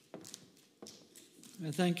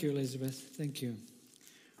Thank you, Elizabeth. Thank you.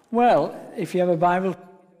 Well, if you have a Bible,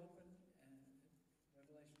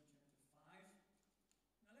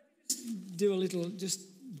 do a little just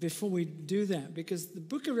before we do that, because the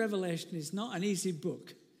book of Revelation is not an easy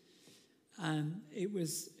book.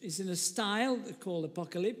 It's in a style called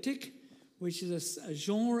apocalyptic, which is a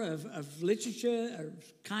genre of literature,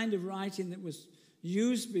 a kind of writing that was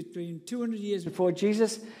used between 200 years before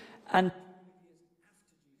Jesus and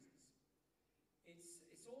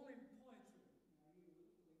it's all in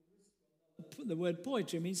poetry. The word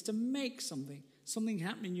poetry means to make something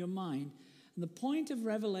happen in your mind. And the point of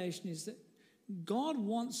Revelation is that God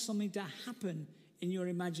wants something to happen in your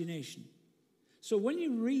imagination. So when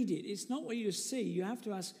you read it, it's not what you see. You have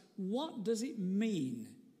to ask, what does it mean?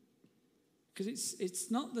 Because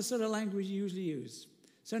it's not the sort of language you usually use.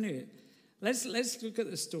 So anyway, let's look at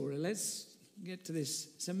the story. Let's get to this.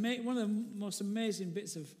 One of the most amazing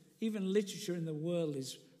bits of even literature in the world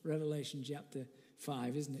is Revelation chapter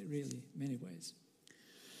 5, isn't it, really, in many ways.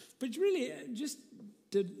 But really,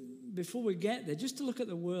 before we get there, just to look at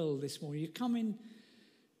the world this morning. You come in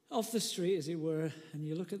off the street, as it were, and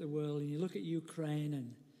you look at the world, and you look at Ukraine,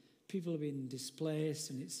 and people have been displaced,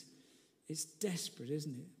 and it's desperate,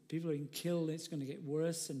 isn't it? People are being killed, and it's going to get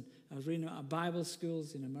worse. And I was reading about Bible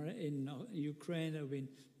schools in Ukraine that have been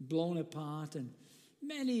blown apart, and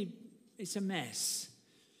it's a mess.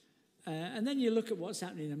 And then you look at what's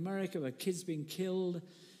happening in America, where kids being killed,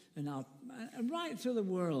 and right through the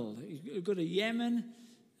world. You go to Yemen.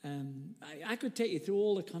 I could take you through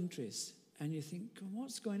all the countries, and you think,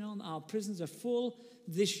 what's going on? Our prisons are full.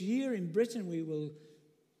 This year in Britain, we will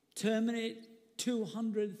terminate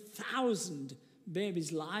 200,000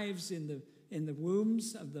 babies' lives in the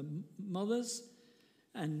wombs of the mothers.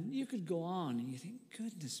 And you could go on, and you think,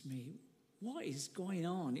 goodness me, what is going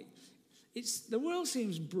on? The world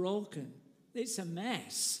seems broken. It's a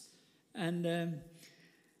mess. And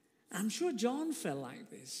I'm sure John felt like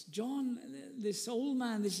this. John, this old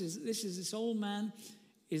man, this is this old man.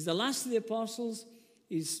 He's the last of the apostles.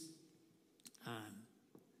 He's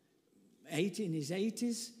in his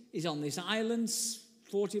 80s. He's on this island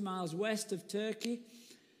 40 miles west of Turkey.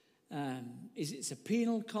 It's a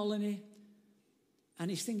penal colony. And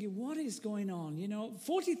he's thinking, what is going on?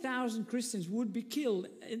 40,000 Christians would be killed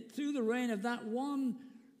through the reign of that one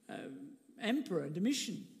emperor,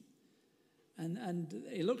 Domitian. And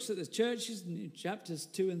he looks at the churches in chapters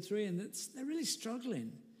 2 and 3, and they're really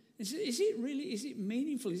struggling. Is it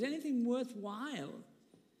meaningful? Is anything worthwhile?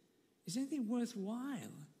 Is anything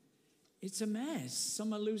worthwhile? It's a mess.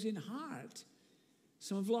 Some are losing heart.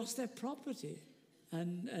 Some have lost their property.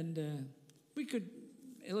 And we could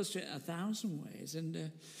illustrate 1,000 ways.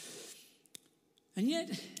 And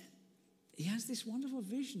yet, he has this wonderful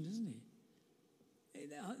vision, doesn't he?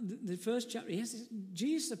 The first chapter,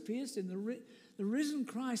 Jesus appears in the risen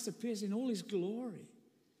Christ appears in all his glory.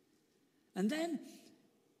 And then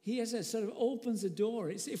he opens the door.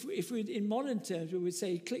 If we in modern terms, we would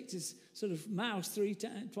say he clicked his sort of mouse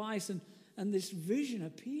twice, and this vision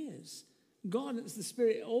appears. God, as the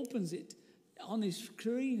Spirit opens it on his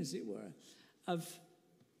screen, as it were, of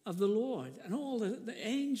the Lord, and all the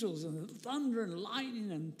angels and the thunder and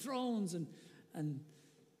lightning and thrones and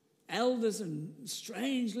elders and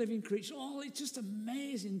strange living creatures. Oh, it's just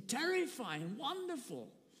amazing, terrifying, wonderful.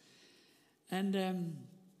 And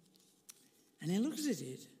he looks at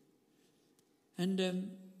it.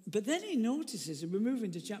 But then he notices, and we move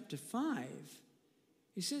into chapter 5,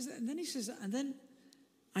 he says, and then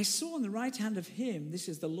I saw on the right hand of him, this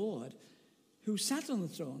is the Lord, who sat on the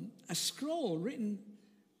throne, a scroll written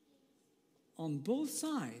on both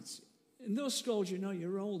sides. In those scrolls, you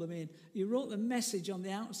roll them in. You wrote the message on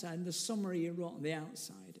the outside, and the summary you wrote on the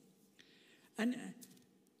outside. And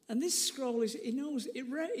this scroll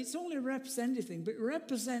it's only a representative thing, but it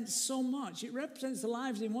represents so much. It represents the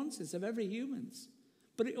lives in one sense of every human's.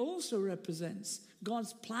 But it also represents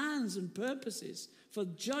God's plans and purposes for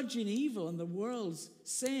judging evil and the world's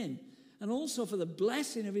sin, and also for the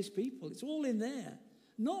blessing of his people. It's all in there.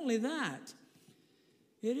 Not only that,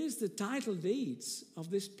 it is the title deeds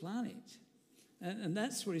of this planet. And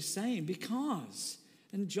that's what he's saying, because,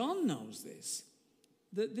 and John knows this,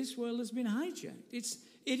 that this world has been hijacked.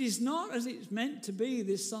 It is not as it's meant to be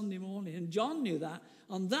this Sunday morning. And John knew that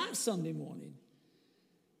on that Sunday morning.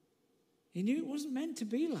 He knew it wasn't meant to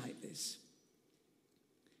be like this.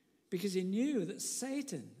 Because he knew that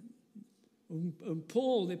Satan, whom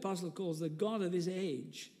Paul the apostle calls the God of his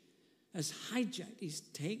age, has hijacked, he's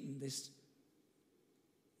taken this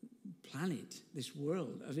planet, this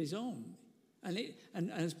world of his own.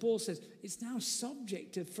 And as Paul says, it's now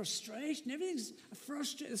subject to frustration. Everything's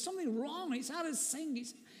frustrated. There's something wrong. It's out of sync.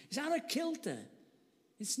 It's out of kilter.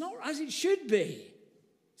 It's not as it should be.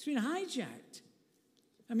 It's been hijacked.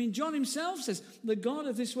 I mean, John himself says, the God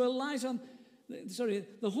of this world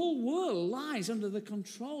the whole world lies under the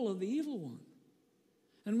control of the evil one.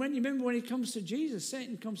 And when he comes to Jesus,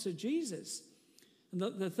 Satan comes to Jesus, and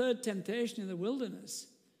the third temptation in the wilderness,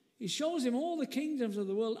 he shows him all the kingdoms of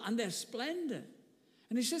the world and their splendor.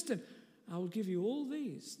 And he says to him, I will give you all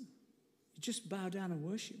these. You just bow down and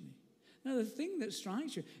worship me. Now, the thing that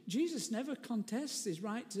strikes you, Jesus never contests his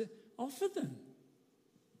right to offer them.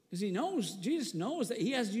 Because Jesus knows that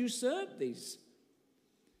he has usurped these.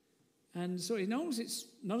 And so he knows it's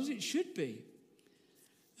not as it should be.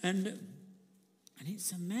 And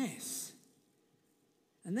it's a mess.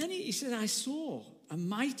 And then he said, I saw a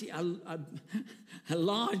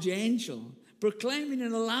large angel proclaiming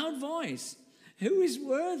in a loud voice, who is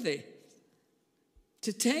worthy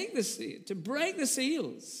to take the seal, to break the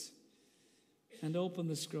seals and open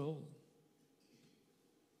the scroll?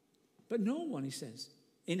 But no one, he says,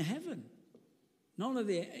 in heaven, none of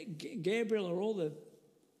the Gabriel or all the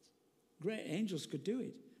great angels could do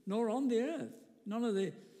it, nor on the earth, none of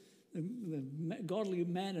the godly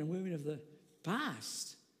men and women of the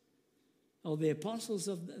past, or the apostles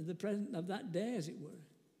of the present of that day, as it were,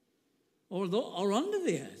 or under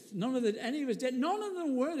the earth. Any of us did. None of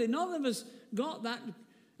them worthy. None of us got that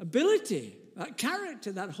ability, that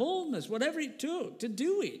character, that wholeness, whatever it took to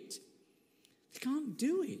do it. They can't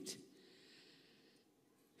do it,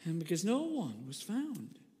 and because no one was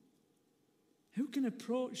found. Who can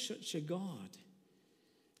approach such a God?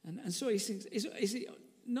 And so he thinks,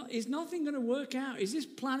 is nothing going to work out? Is this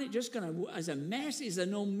planet just going to, as a mess? Is there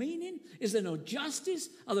no meaning? Is there no justice?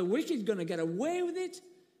 Are the wicked going to get away with it?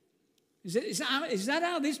 Is that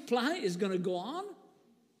how this planet is going to go on?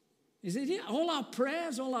 Is it all our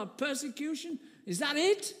prayers, all our persecution? Is that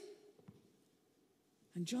it?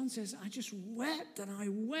 And John says, I just wept and I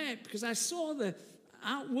wept because I saw the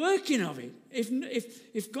outworking of it.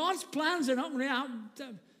 If God's plans are not going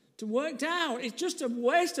to work out, it's just a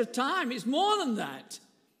waste of time. It's more than that.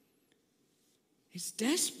 It's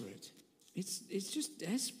desperate. It's just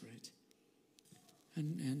desperate.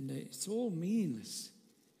 And it's all meaningless.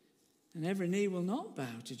 And every knee will not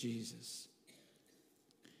bow to Jesus.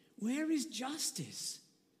 Where is justice?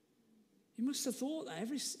 He must have thought that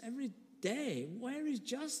every day. Where is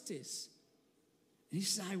justice? And he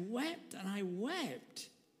says, I wept and I wept.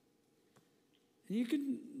 And you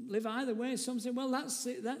can live either way. Some say, well, that's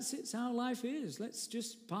it. It's how life is. Let's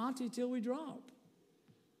just party till we drop.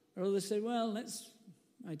 Or others say, well,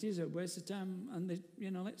 it is a waste of time,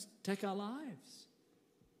 and let's take our lives.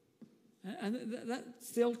 And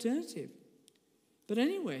that's the alternative. But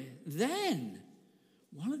anyway, then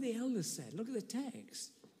one of the elders said, look at the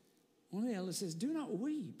text. One of the elders says, do not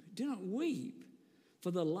weep. Do not weep.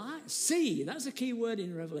 For the lion, see, that's a key word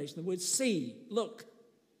in Revelation, the word see, look.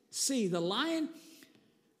 See, the Lion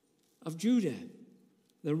of Judah,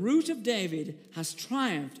 the Root of David, has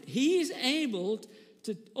triumphed. He is able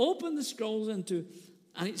to open the scrolls and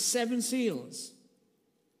its 7 seals.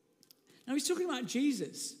 Now he's talking about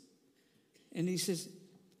Jesus. And he says,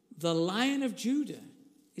 the Lion of Judah.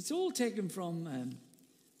 It's all taken from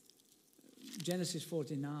Genesis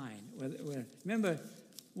 49. Where remember,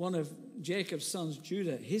 one of Jacob's sons,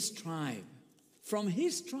 Judah, his tribe. From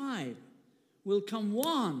his tribe will come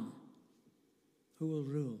one who will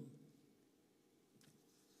rule.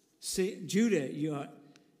 See, Judah,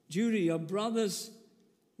 your brothers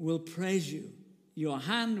will praise you. Your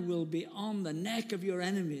hand will be on the neck of your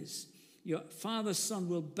enemies. Your father's son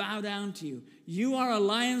will bow down to you. You are a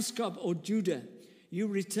lion's cub, O Judah. You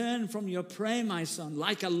return from your prey, my son.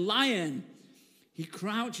 Like a lion, he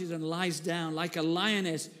crouches and lies down. Like a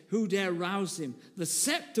lioness, who dare rouse him? The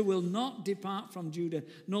scepter will not depart from Judah,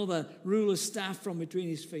 nor the ruler's staff from between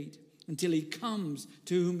his feet, until he comes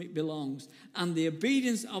to whom it belongs. And the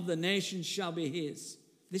obedience of the nations shall be his.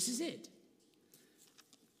 This is it.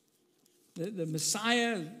 The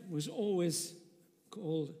Messiah was always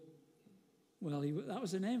called, that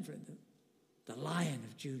was the name for it, the Lion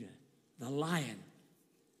of Judah, the Lion.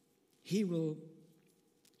 He will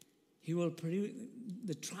produce,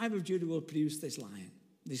 the tribe of Judah will produce this lion,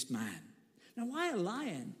 this man. Now, why a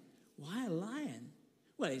lion? Why a lion?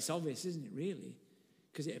 Well, it's obvious, isn't it, really?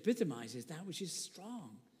 Because it epitomizes that which is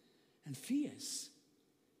strong and fierce.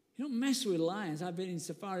 You don't mess with lions. I've been in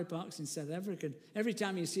safari parks in South Africa. Every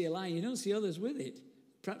time you see a lion, you don't see others with it.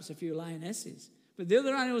 Perhaps a few lionesses. But the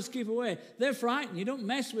other animals keep away. They're frightened. You don't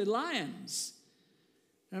mess with lions.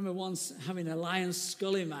 I remember once having a lion's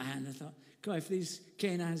skull in my hand. I thought, God, if these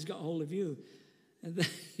canines got hold of you,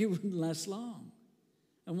 you wouldn't last long.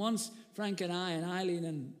 And once Frank and I and Eileen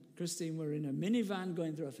and Christine were in a minivan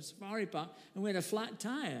going through a safari park, and we had a flat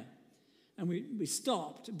tire. And we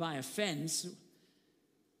stopped by a fence,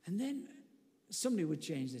 and then somebody would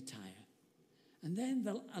change the tire. And then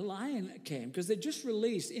a lion came, because they just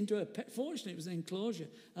released fortunately it was an enclosure,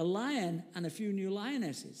 a lion and a few new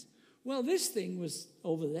lionesses. Well, this thing was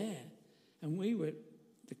over there, and the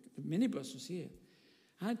minibus was here.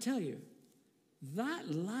 I tell you, that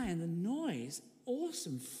lion, the noise,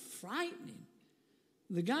 awesome, frightening.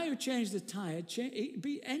 The guy who changed the tire,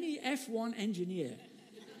 beat any F1 engineer.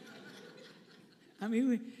 I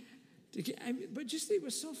mean, but just it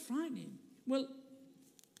was so frightening. Well,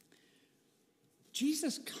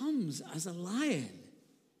 Jesus comes as a lion.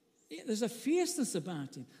 There's a fierceness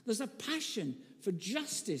about him. There's a passion for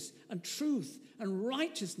justice and truth and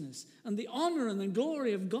righteousness and the honor and the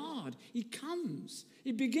glory of God. He comes.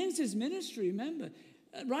 He begins his ministry, remember.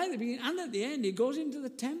 Right at the beginning and at the end, he goes into the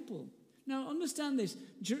temple. Now, understand this.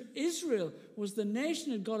 Israel was the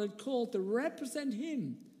nation that God had called to represent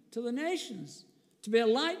him to the nations, to be a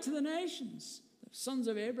light to the nations, the sons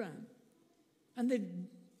of Abraham. And they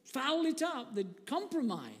fouled it up. They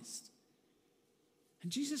compromised.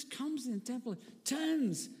 And Jesus comes in the temple,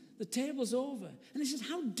 turns the tables over, and he says,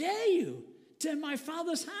 how dare you turn my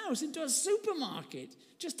Father's house into a supermarket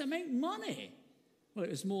just to make money? Well,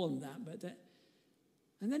 it was more than that, but...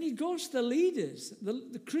 And then he goes to the leaders,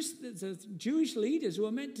 the Jewish leaders who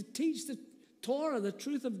are meant to teach the Torah, the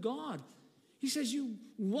truth of God. He says, you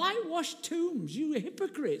whitewashed tombs, you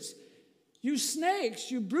hypocrites, you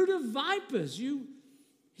snakes, you brood of vipers,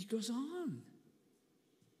 He goes on.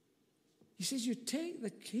 He says, you take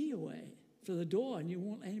the key away for the door and you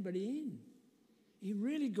won't let anybody in. He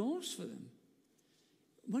really goes for them.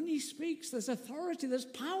 When he speaks, there's authority, there's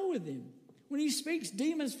power with him. When he speaks,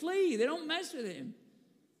 demons flee. They don't mess with him.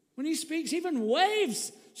 When he speaks, even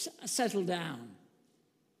waves settle down.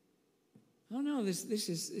 Oh no, this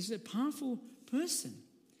is a powerful person.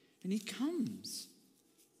 And he comes.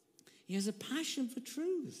 He has a passion for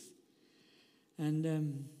truth.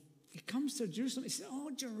 And he comes to Jerusalem. He says,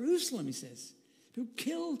 oh, Jerusalem, he says, who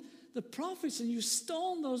killed the prophets and you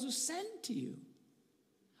stoned those who sent to you.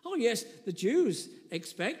 Oh yes, the Jews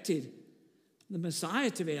expected the Messiah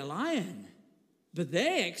to be a lion, but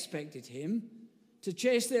they expected him to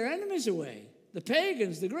chase their enemies away, the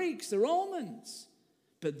pagans, the Greeks, the Romans.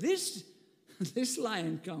 But this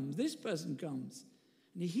lion comes, this person comes,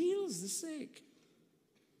 and he heals the sick.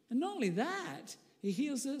 And not only that, he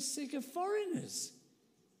heals the sick of foreigners.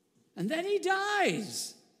 And then he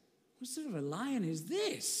dies. What sort of a lion is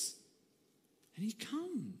this? And he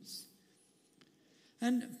comes.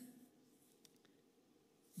 And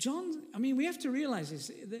John, we have to realize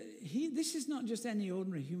this. This is not just any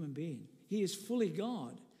ordinary human being. He is fully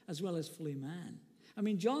God as well as fully man.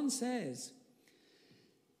 John says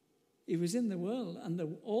he was in the world and the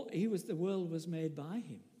world was made by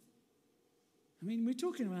him. We're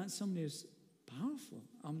talking about somebody who's powerful,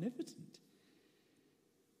 omnipotent.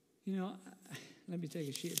 Let me take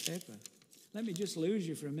a sheet of paper. Let me just lose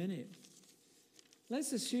you for a minute.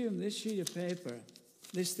 Let's assume this sheet of paper,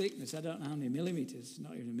 this thickness, I don't know how many millimeters,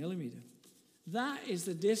 not even a millimeter. That is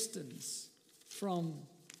the distance from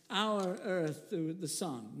our Earth to the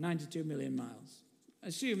sun, 92 million miles.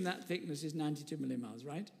 Assume that thickness is 92 million miles,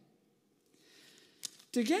 right?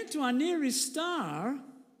 To get to our nearest star,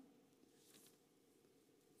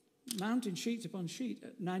 mounting sheet upon sheet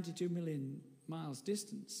at 92 million miles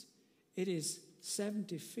distance, it is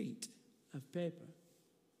 70 feet of paper.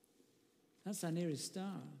 That's our nearest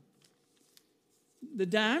star. The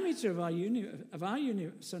diameter of our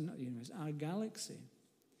galaxy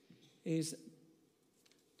is,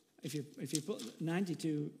 if you put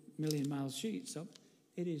 92 million miles sheets up,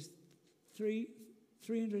 it is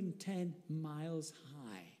 310 miles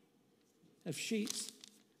high of sheets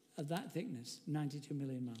of that thickness, 92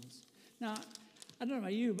 million miles. Now, I don't know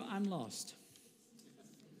about you, but I'm lost.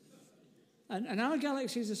 And our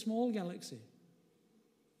galaxy is a small galaxy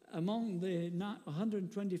among the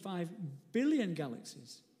 125 billion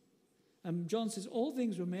galaxies. And John says, all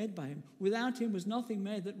things were made by him. Without him was nothing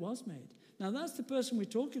made that was made. Now, that's the person we're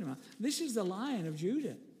talking about. This is the Lion of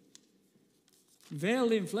Judah.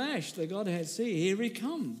 Veiled in flesh, the Godhead see. Here he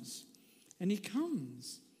comes. And he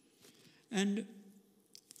comes. And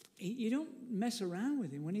you don't mess around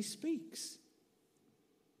with him when he speaks.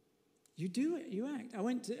 You do it, you act. I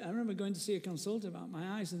remember going to see a consultant about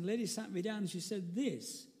my eyes, and the lady sat me down and she said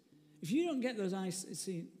this: if you don't get those eyes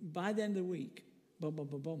seen by the end of the week, boom, boom,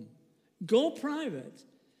 boom, boom, go private.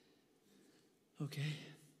 Okay.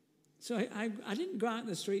 So I didn't go out in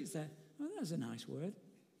the streets there. Oh, that's a nice word.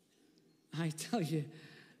 I tell you,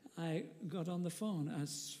 I got on the phone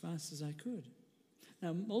as fast as I could.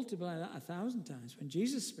 Now, multiply that 1,000 times. When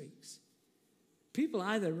Jesus speaks, people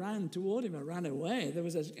either ran toward him or ran away. There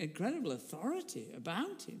was an incredible authority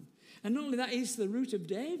about him. And not only that, he's the root of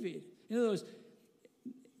David. In other words,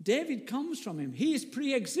 David comes from him. He is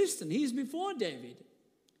pre-existent. He is before David.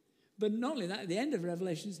 But not only that, at the end of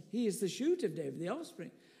Revelations, he is the shoot of David, the offspring.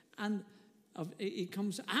 And it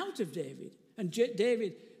comes out of David. And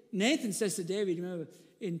Nathan says to David, remember,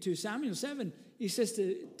 in 2 Samuel 7, he says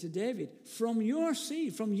to David, from your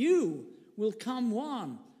seed, from you will come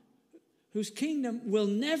one whose kingdom will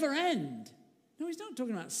never end. No, he's not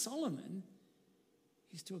talking about Solomon.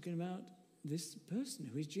 He's talking about this person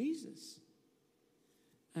who is Jesus.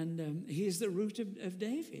 And he is the root of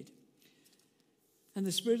David. And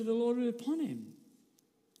the Spirit of the Lord will be upon him.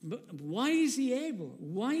 But why is he able?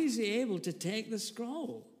 Why is he able to take the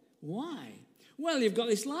scroll? Why? Well, you've got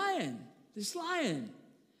this lion.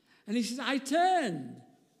 And he says, I turned.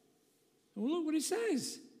 Well, look what he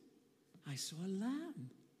says. I saw a lamb.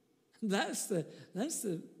 That's the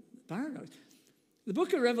paradox. The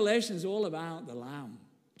book of Revelation is all about the lamb.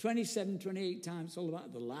 27, 28 times, it's all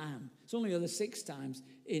about the lamb. It's only other 6 times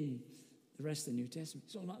in the rest of the New Testament.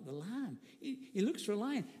 It's all about the lamb. He looks for a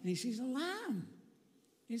lion and he sees a lamb.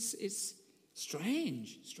 It's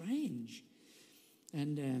strange.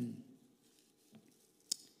 And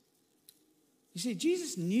you see,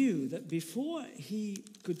 Jesus knew that before he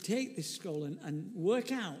could take this scroll and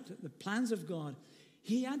work out the plans of God,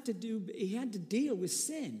 he had to deal with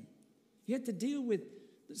sin. He had to deal with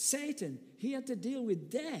Satan. He had to deal with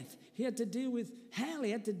death. He had to deal with hell.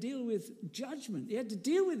 He had to deal with judgment. He had to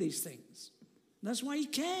deal with these things. And that's why he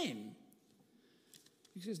came.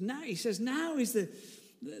 He says now is the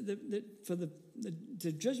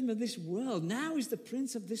judgment of this world. Now is the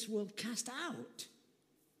prince of this world cast out.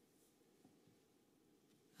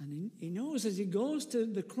 And he knows as he goes to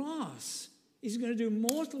the cross, he's going to do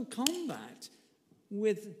mortal combat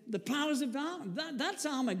with the powers of darkness. That's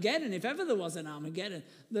Armageddon. If ever there was an Armageddon,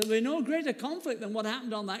 there will be no greater conflict than what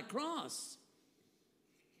happened on that cross.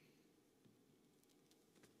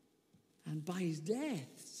 And by his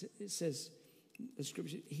death, it says, the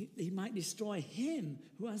scripture, he might destroy him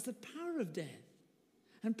who has the power of death.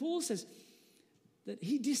 And Paul says that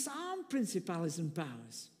he disarmed principalities and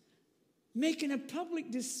powers, making a public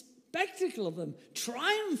spectacle of them,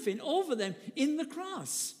 triumphing over them in the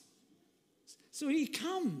cross. So he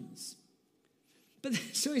comes. But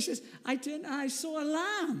so he says, I turned and I saw a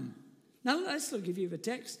lamb. Now let's look, if you have a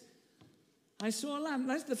text. I saw a lamb.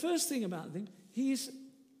 That's the first thing about the thing. He is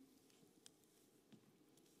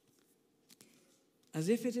as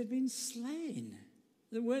if it had been slain.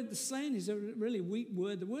 The word slain is a really weak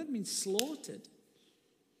word. The word means slaughtered.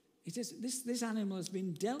 It is, this animal has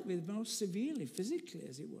been dealt with most severely, physically,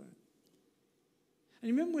 as it were.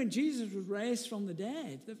 And remember when Jesus was raised from the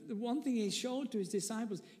dead, the one thing he showed to his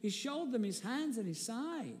disciples, he showed them his hands and his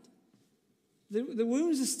side. The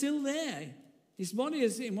wounds are still there. His body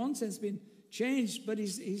has, in one sense, been changed, but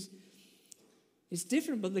it's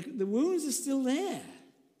different, but the wounds are still there.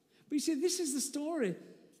 But you see, this is the story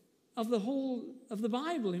of the whole of the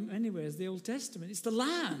Bible in many ways, the Old Testament. It's the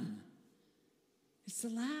lamb. It's the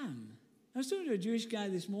lamb. I was talking to a Jewish guy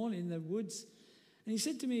this morning in the woods, and he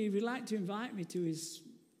said to me he would like to invite me to his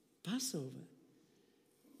Passover.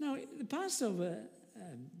 Now, the Passover,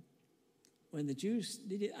 when the Jews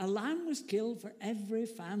did it, a lamb was killed for every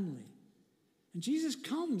family. And Jesus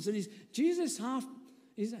comes, and his half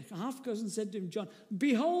cousin said to him, John,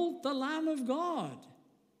 behold the Lamb of God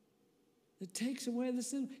that takes away the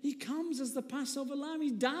sin. He comes as the Passover lamb. He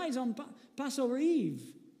dies on Passover Eve.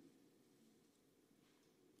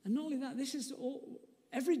 And not only that, this is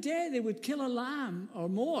every day they would kill a lamb or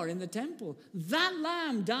more in the temple. That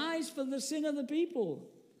lamb dies for the sin of the people.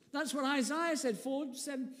 That's what Isaiah said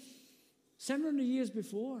 700 years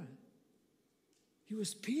before. He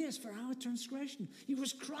was pierced for our transgression. He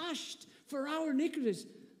was crushed for our iniquities.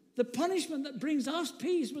 The punishment that brings us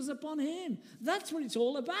peace was upon him. That's what it's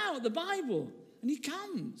all about, the Bible. And he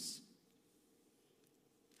comes.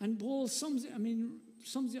 And Paul sums it up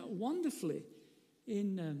wonderfully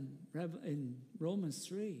in Romans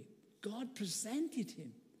 3. God presented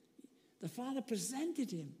him. The Father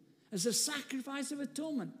presented him as a sacrifice of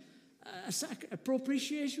atonement, a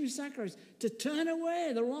propitiation sacrifice to turn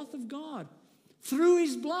away the wrath of God through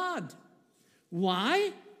his blood.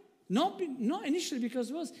 Why? Not initially because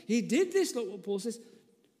of us. He did this, look what Paul says,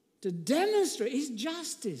 to demonstrate his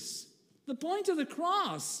justice. The point of the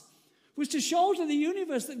cross was to show to the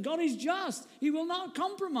universe that God is just. He will not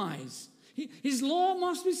compromise. His law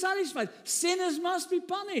must be satisfied. Sinners must be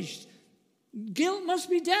punished. Guilt must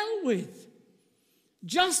be dealt with.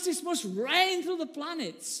 Justice must reign through the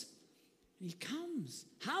planets. He comes.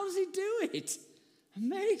 How does he do it?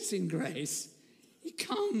 Amazing grace. He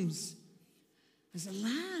comes as a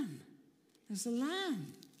lamb. As a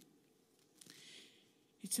lamb.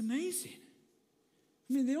 It's amazing.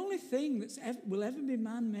 I mean, the only thing that will ever be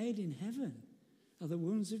man-made in heaven are the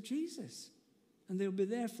wounds of Jesus. And they'll be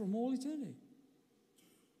there from all eternity.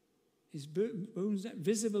 His wounds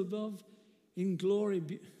visible above in glory.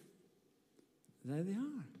 There they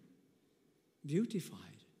are. Beautified.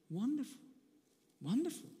 Wonderful.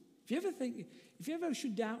 Wonderful. If you ever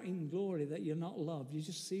should doubt in glory that you're not loved, you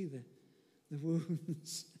just see the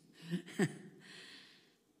wounds.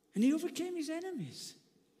 And he overcame his enemies.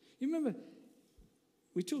 You remember,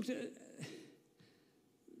 we talked,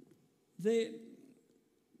 the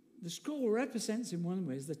scroll represents in one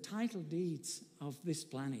way the title deeds of this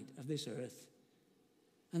planet, of this earth.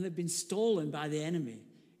 And they've been stolen by the enemy.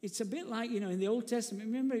 It's a bit like, in the Old Testament,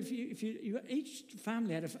 remember, each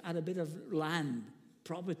family had a bit of land,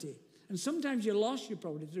 property. And sometimes you lost your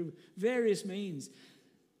property through various means.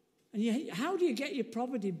 And how do you get your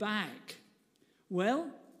property back? Well,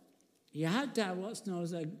 you had to have what's known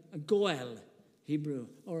as a goel, Hebrew,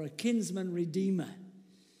 or a kinsman redeemer.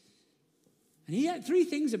 And he had three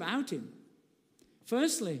things about him.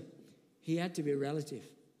 Firstly, he had to be a relative.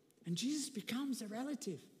 And Jesus becomes a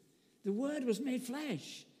relative. The Word was made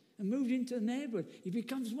flesh and moved into the neighborhood. He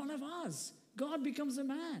becomes one of us. God becomes a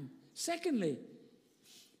man. Secondly,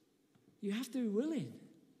 you have to be willing.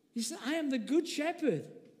 He said, I am the good shepherd.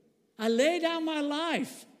 I lay down my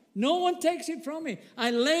life. No one takes it from me.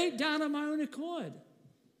 I lay it down on my own accord.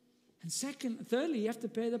 And thirdly, you have to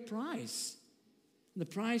pay the price. And the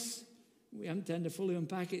price, we haven't time to fully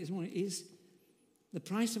unpack it this morning, is the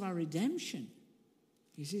price of our redemption.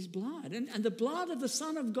 Is his blood. And the blood of the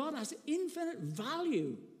Son of God has infinite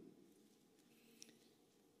value.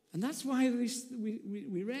 And that's why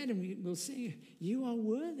we read and we'll sing, you are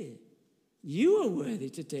worthy. You are worthy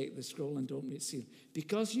to take the scroll and open its seal,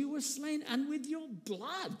 because you were slain, and with your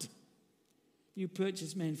blood you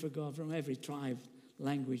purchased men for God from every tribe,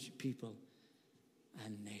 language, people,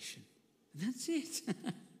 and nation. And that's it.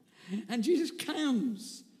 And Jesus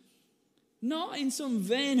comes. Not in some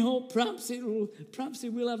vain hope, perhaps he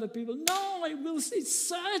will have a people. No, it's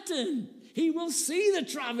certain. He will see the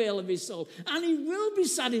travail of his soul, and he will be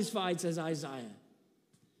satisfied, says Isaiah.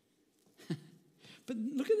 But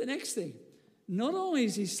look at the next thing. Not only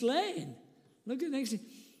is he slain, look at the next thing.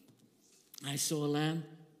 I saw a lamb,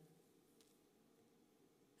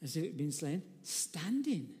 as if it had been slain,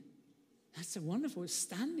 standing. That's a wonderful,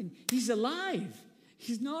 standing. He's alive.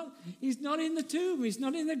 He's not in the tomb. He's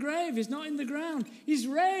not in the grave. He's not in the ground. He's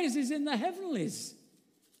raised. He's in the heavenlies.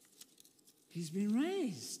 He's been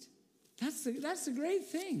raised. That's the great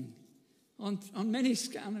thing on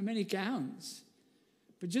many counts.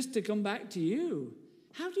 But just to come back to you,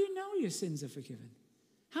 how do you know your sins are forgiven?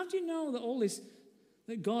 How do you know that all this,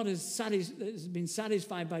 that God has been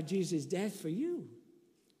satisfied by Jesus' death for you?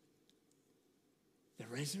 The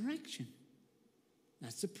resurrection.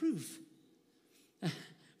 That's the proof.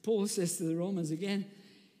 Paul says to the Romans again,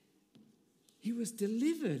 he was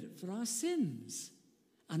delivered for our sins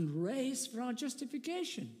and raised for our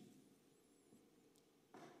justification.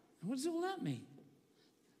 And what does all that mean?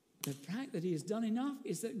 The fact that he has done enough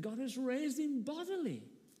is that God has raised him bodily.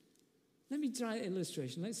 Let me try an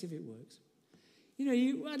illustration. Let's see if it works.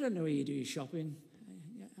 I don't know where you do your shopping.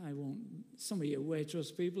 I won't. Some of you are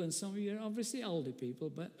Waitrose people and some of you are obviously older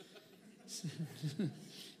people, but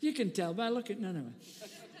you can tell by looking. No.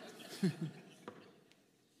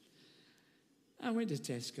 I went to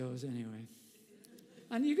Tesco's anyway.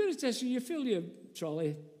 And you go to Tesco, you fill your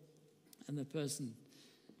trolley and the person.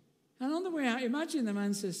 And on the way out, imagine the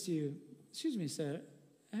man says to you, excuse me, sir,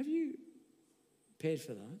 have you paid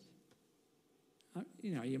for that?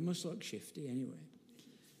 You must look shifty anyway.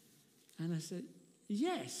 And I said,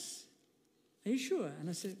 yes. Are you sure? And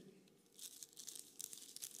I said,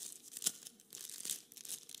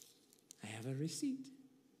 I have a receipt.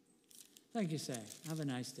 Thank you, sir. Have a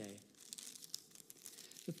nice day.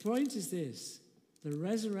 The point is this. The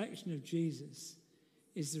resurrection of Jesus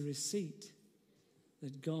is the receipt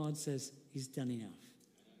that God says he's done enough.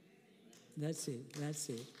 That's it. That's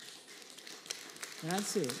it.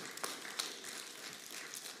 That's it.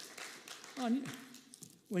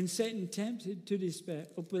 When Satan tempted to despair,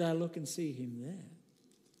 up with our look and see him there.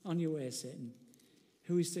 On your way, Satan.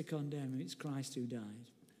 Who is to condemn him? It's Christ who died.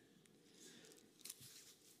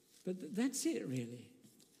 But that's it, really.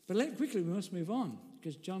 But quickly, we must move on,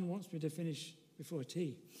 because John wants me to finish before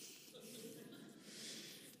tea.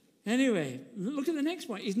 Anyway, look at the next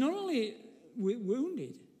point. He's not only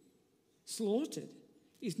wounded, slaughtered.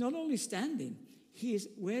 He's not only standing.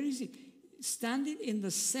 Where is he? Standing in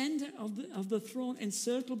the center of the throne,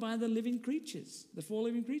 encircled by the living creatures, the 4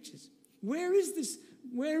 living creatures. Where is this?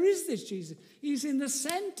 Where is this Jesus? He's in the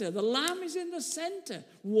center. The Lamb is in the center.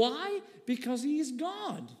 Why? Because he is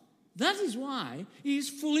God. That is why he is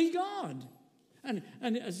fully God. And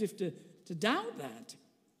as if to doubt that,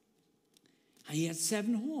 he had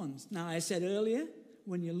 7 horns. Now, I said earlier,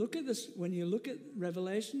 when you look at this, when you look at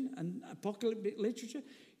Revelation and apocalyptic literature,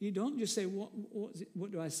 you don't just say,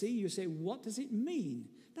 what do I see? You say, what does it mean?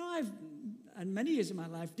 Now, I've had many years of my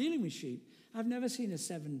life dealing with sheep. I've never seen a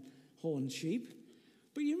 7-horned sheep.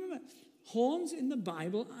 But you remember, horns in the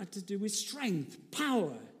Bible are to do with strength,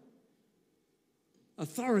 power,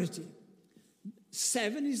 authority.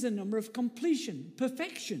 7 is the number of completion,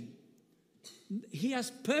 perfection. He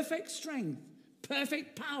has perfect strength,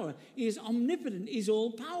 perfect power. He is omnipotent. He's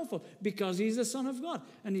all-powerful because he's the Son of God.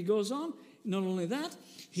 And he goes on, not only that,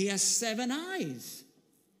 he has 7 eyes.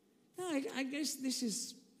 Now, I guess this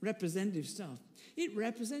is representative stuff. It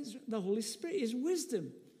represents the Holy Spirit, his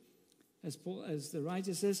wisdom. As the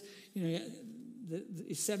writer says,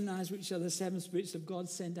 the 7 eyes, which are the 7 spirits of God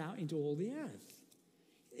sent out into all the earth.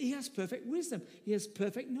 He has perfect wisdom. He has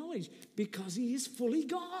perfect knowledge because he is fully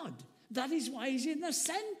God. That is why he's in the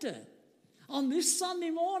center. On this Sunday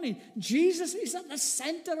morning, Jesus is at the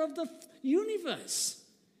center of the universe.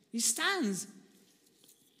 He stands.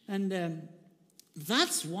 And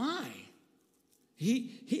that's why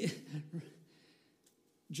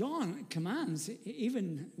John commands,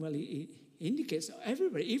 he indicates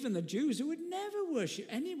everybody, even the Jews who would never worship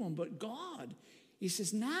anyone but God. He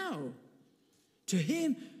says, now, to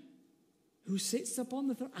him who sits upon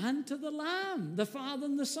the throne and to the Lamb, the Father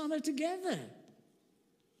and the Son are together,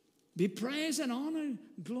 be praise and honor,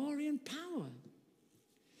 glory and power.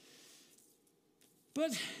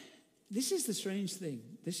 But this is the strange thing.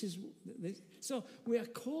 So we are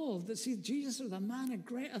called to see Jesus as a man of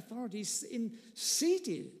great authority. He's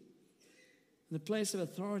seated in the place of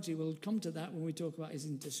authority. We'll come to that when we talk about his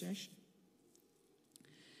intercession.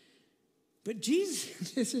 But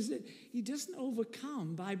Jesus, he doesn't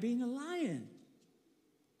overcome by being a lion.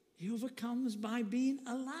 He overcomes by being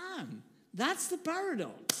a lamb. That's the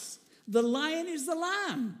paradox. The lion is the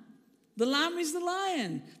lamb. The lamb is the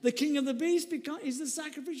lion. The king of the beast is the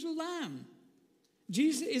sacrificial lamb.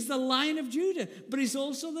 Jesus is the Lion of Judah, but he's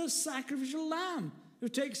also the sacrificial lamb who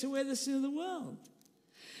takes away the sin of the world.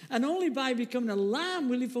 And only by becoming a lamb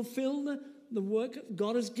will he fulfill the work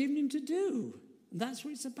God has given him to do. And that's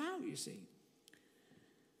what it's about, you see.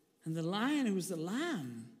 And the lion who is the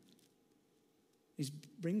lamb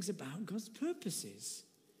brings about God's purposes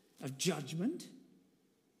of judgment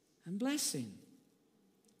and blessing.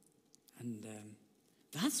 And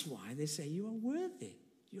that's why they say you are worthy.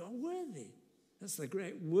 You are worthy. That's the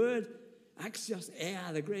great word, axios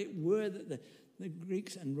ea, the great word that the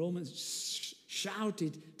Greeks and Romans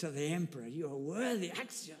shouted to the emperor. You are worthy,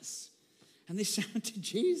 axios. And they shouted to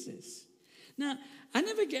Jesus. Now, I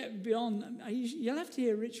never get beyond, you'll have to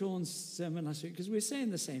hear Rich Horn's sermon last week because we're saying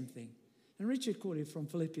the same thing. And Richard quoted from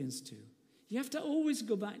Philippians 2. You have to always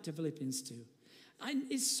go back to Philippians 2.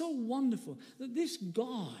 It's so wonderful that this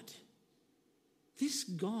God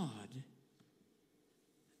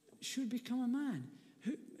should become a man.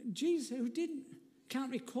 Jesus, who didn't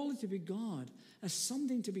count equality with God as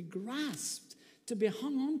something to be grasped, to be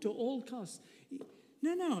hung on to all costs.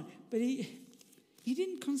 But he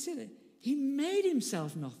didn't consider. He made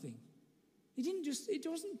himself nothing. It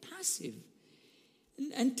wasn't passive.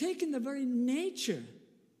 And taking the very nature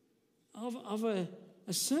of a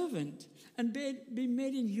servant and being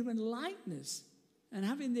made in human likeness and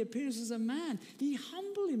having the appearance as a man, he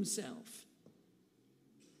humbled himself.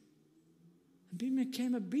 And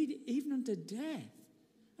became obedient even unto death.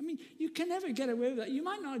 I mean, you can never get away with that. You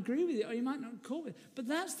might not agree with it or you might not cope with it, but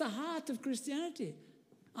that's the heart of Christianity.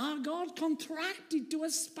 Our God contracted to a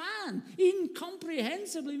span,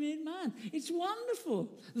 incomprehensibly made man. It's wonderful.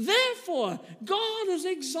 Therefore, God has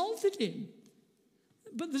exalted him.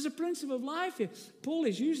 But there's a principle of life here. Paul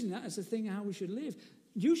is using that as a thing how we should live.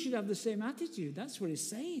 You should have the same attitude. That's what he's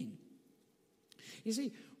saying. You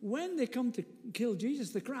see, when they come to kill Jesus,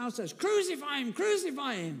 the crowd says, crucify him,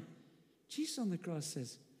 crucify him. Jesus on the cross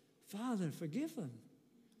says, Father, forgive them.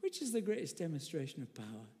 Which is the greatest demonstration of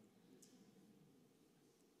power?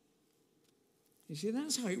 You see,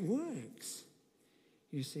 that's how it works.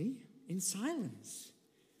 You see, in silence.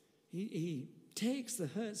 He takes the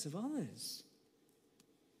hurts of others.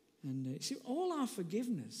 And see, all our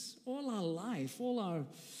forgiveness, all our life, all our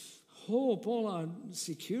hope, all our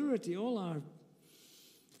security, all our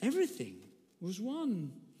everything was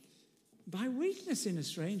won by weakness in a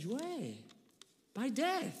strange way, by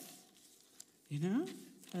death,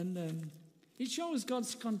 And it shows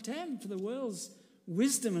God's contempt for the world's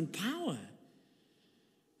wisdom and power.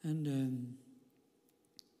 And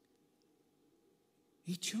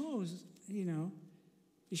he chose,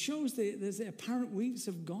 it shows there's the apparent weakness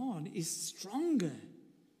of God is stronger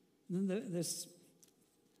than the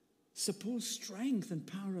supposed strength and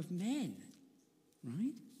power of men,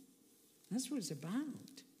 right? That's what it's about.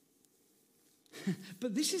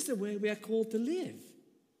 But this is the way we are called to live.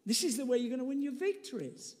 This is the way you're going to win your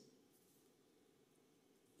victories.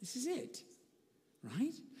 This is it,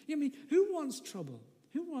 right? I mean, who wants trouble?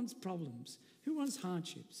 Who wants problems? Who wants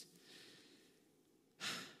hardships?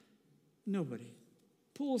 Nobody.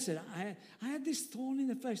 Paul said, I had this thorn in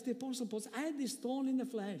the flesh. The Apostle Paul said, I had this thorn in the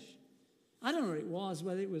flesh. I don't know what it was,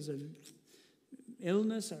 whether it was an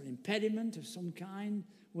illness or an impediment of some kind,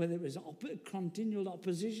 whether it was continual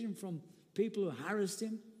opposition from people who harassed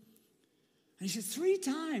him. And he said, 3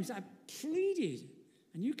 times I pleaded,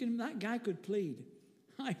 and that guy could plead.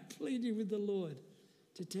 I pleaded with the Lord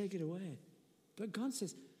to take it away. But God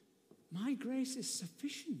says, my grace is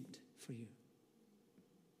sufficient for you.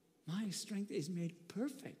 My strength is made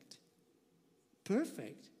perfect.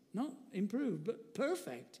 Perfect. Not improved, but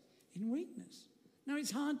perfect in weakness. Now,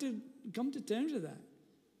 it's hard to come to terms with that.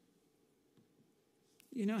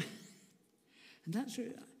 And that's what,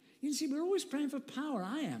 see, we're always praying for power.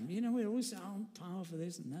 I am. We're always saying, power for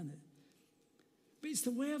this and that. But it's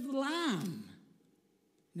the way of the Lamb.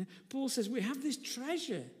 Paul says we have this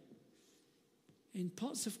treasure in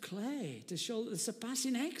pots of clay to show that the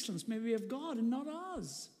surpassing excellence may be of God and not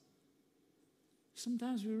us.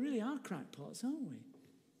 Sometimes we really are crackpots, aren't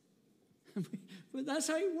we? But that's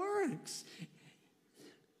how it works.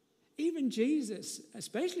 Even Jesus,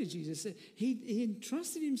 especially Jesus, he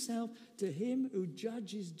entrusted himself to him who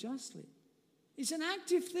judges justly. It's an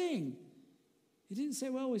active thing. He didn't say,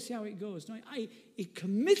 well, we'll see how it goes. No, he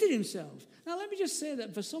committed himself. Now, let me just say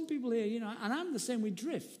that for some people here, and I'm the same, we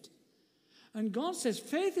drift. And God says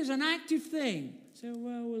faith is an active thing. Say,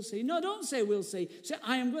 well, we'll see. No, don't say we'll see. Say,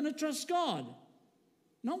 I am going to trust God.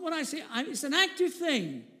 Not what I say. It's an active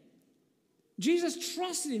thing. Jesus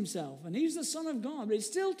trusted himself, and he's the Son of God, but he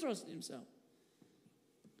still trusted himself.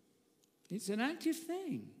 It's an active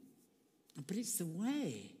thing. But it's the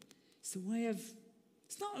way. It's the way of,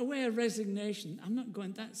 it's not a way of resignation.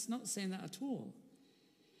 That's not saying that at all.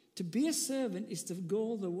 To be a servant is to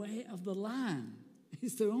go the way of the Lamb.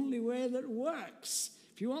 It's the only way that works.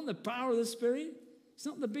 If you want the power of the Spirit, it's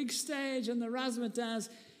not the big stage and the razzmatazz.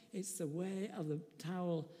 It's the way of the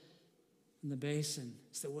towel and the basin.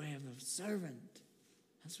 It's the way of the servant.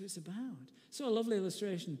 That's what it's about. So a lovely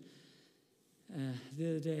illustration the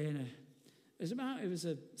other day. It was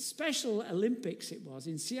a special Olympics it was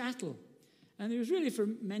in Seattle. And it was really for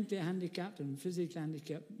mentally handicapped and physically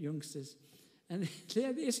handicapped youngsters. And they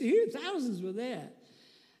had this huge, thousands were there.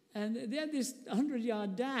 And they had this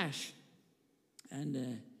 100-yard dash.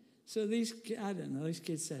 And so these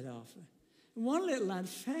kids set off. And one little lad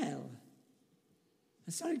fell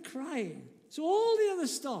and started crying. So all the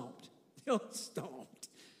others stopped. They all stopped.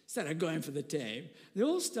 Instead of going for the tape, they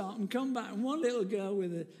all stopped and come back. And one little girl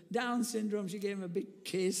with a Down syndrome, she gave him a big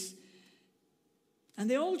kiss. And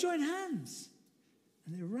they all joined hands.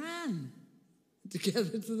 And they ran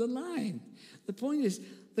together to the line. The point is,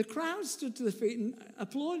 the crowd stood to their feet and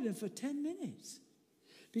applauded him for 10 minutes.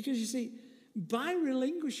 Because you see, by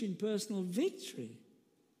relinquishing personal victory,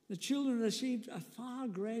 the children achieved a far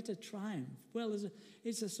greater triumph. Well,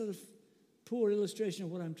 it's a sort of poor illustration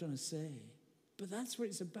of what I'm trying to say. But that's what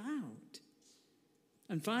it's about.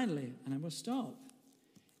 And finally, and I must stop,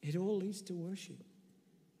 it all leads to worship.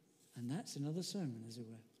 And that's another sermon, as it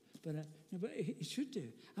were. But it should do.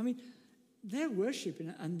 I mean, they're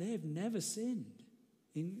worshiping and they've never sinned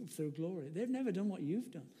through glory. They've never done what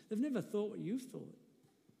you've done. They've never thought what you've thought.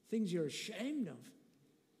 Things you're ashamed of.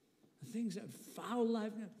 Things that foul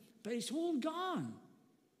life. But it's all gone.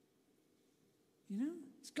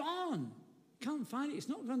 It's gone. Can't find it. It's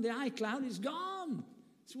not from the iCloud. It's gone.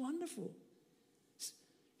 It's wonderful.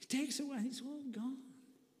 It takes away. It's all gone.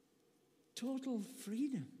 Total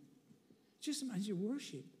freedom. Just as you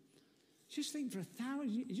worship. Just think for 1,000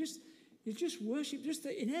 years. You just worship just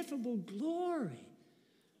the ineffable glory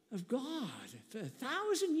of God for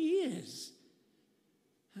 1,000 years.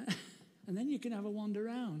 And then you can have a wander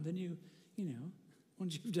around and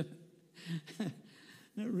once you've done.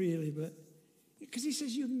 Not really, but Because he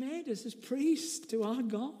says, you've made us as priests to our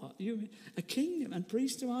God. You're a kingdom and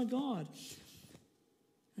priests to our God.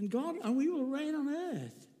 And we will reign on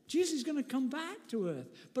earth. Jesus is going to come back to earth.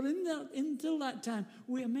 But until that time,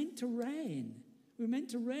 we are meant to reign. We're meant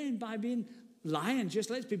to reign by being lions. Just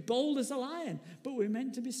let's be bold as a lion. But we're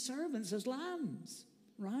meant to be servants as lambs.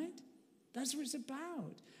 Right? That's what it's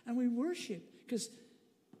about. And we worship because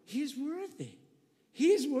he is worthy. He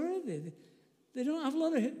is worthy. They don't have a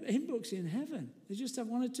lot of hymn books in heaven. They just have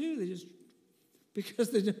one or two. Because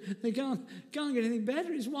they can't get anything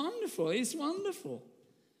better. It's wonderful. It's wonderful.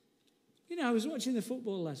 You know, I was watching the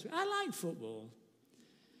football last week. I like football.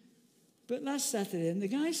 But last Saturday, and the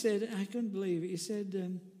guy said, I couldn't believe it. He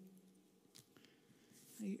said,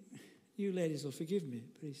 you ladies will forgive me,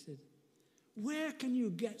 but he said, where can you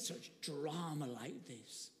get such drama like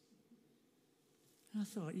this? And I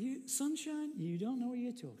thought, sunshine, you don't know what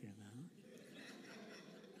you're talking about.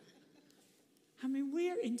 I mean,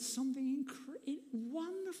 we're in something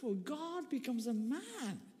wonderful. God becomes a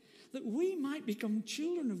man that we might become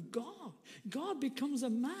children of God. God becomes a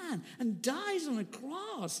man and dies on a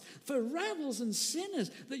cross for rebels and sinners,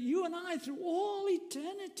 that you and I, through all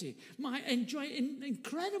eternity, might enjoy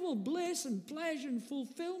incredible bliss and pleasure and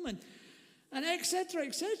fulfillment, and etc.,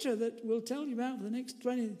 that we'll tell you about for the next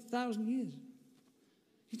 20,000 years.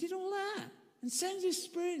 He did all that and sends his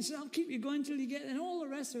Spirit and says, I'll keep you going till you get, and all the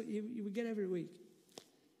rest of it you will get every week.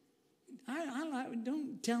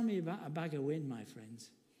 Don't tell me about a bag of wind, my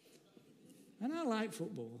friends. And I like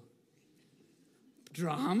football.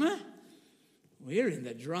 Drama? We're in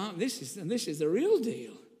the drama. This is the real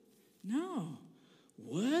deal. No.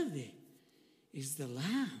 Worthy is the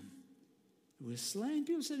Lamb who was slain.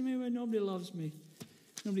 People say to me, well, nobody loves me.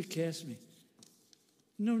 Nobody cares for me.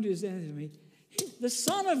 Nobody does anything for me. The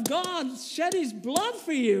Son of God shed his blood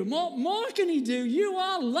for you. What more can he do? You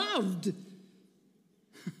are loved.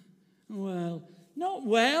 Well, not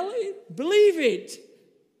well. Believe it.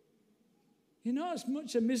 You're not as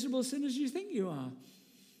much a miserable sinner as you think you are.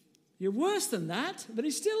 You're worse than that, but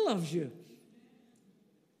he still loves you.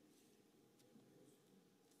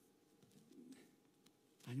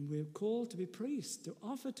 And we're called to be priests, to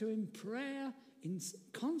offer to him prayer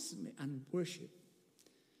constantly and worship.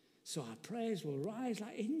 So our prayers will rise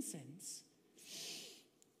like incense.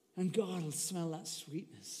 And God will smell that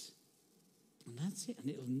sweetness. And that's it. And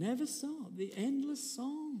it'll never stop. The endless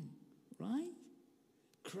song, right?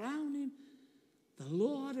 Crown him the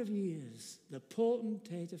Lord of years, the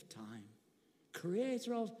potentate of time,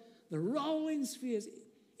 creator of the rolling spheres,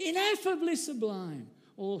 ineffably sublime.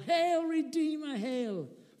 All hail, Redeemer, hail,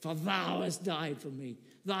 for thou hast died for me.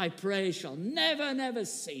 Thy praise shall never, never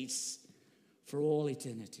cease for all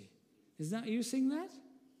eternity. Isn't that, you sing that?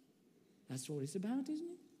 That's what it's about,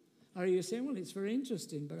 isn't it? Or are you saying, well, it's very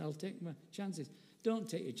interesting, but I'll take my chances. Don't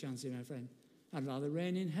take your chances, my friend. I'd rather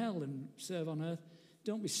reign in hell than serve on earth.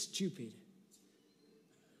 Don't be stupid.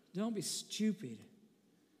 Don't be stupid.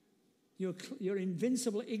 Your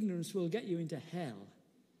invincible ignorance will get you into hell.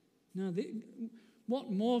 No,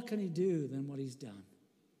 what more can he do than what he's done?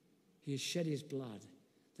 He has shed his blood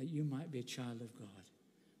that you might be a child of God.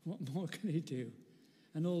 What more can he do?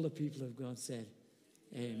 And all the people of God said,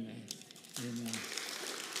 amen. Amen.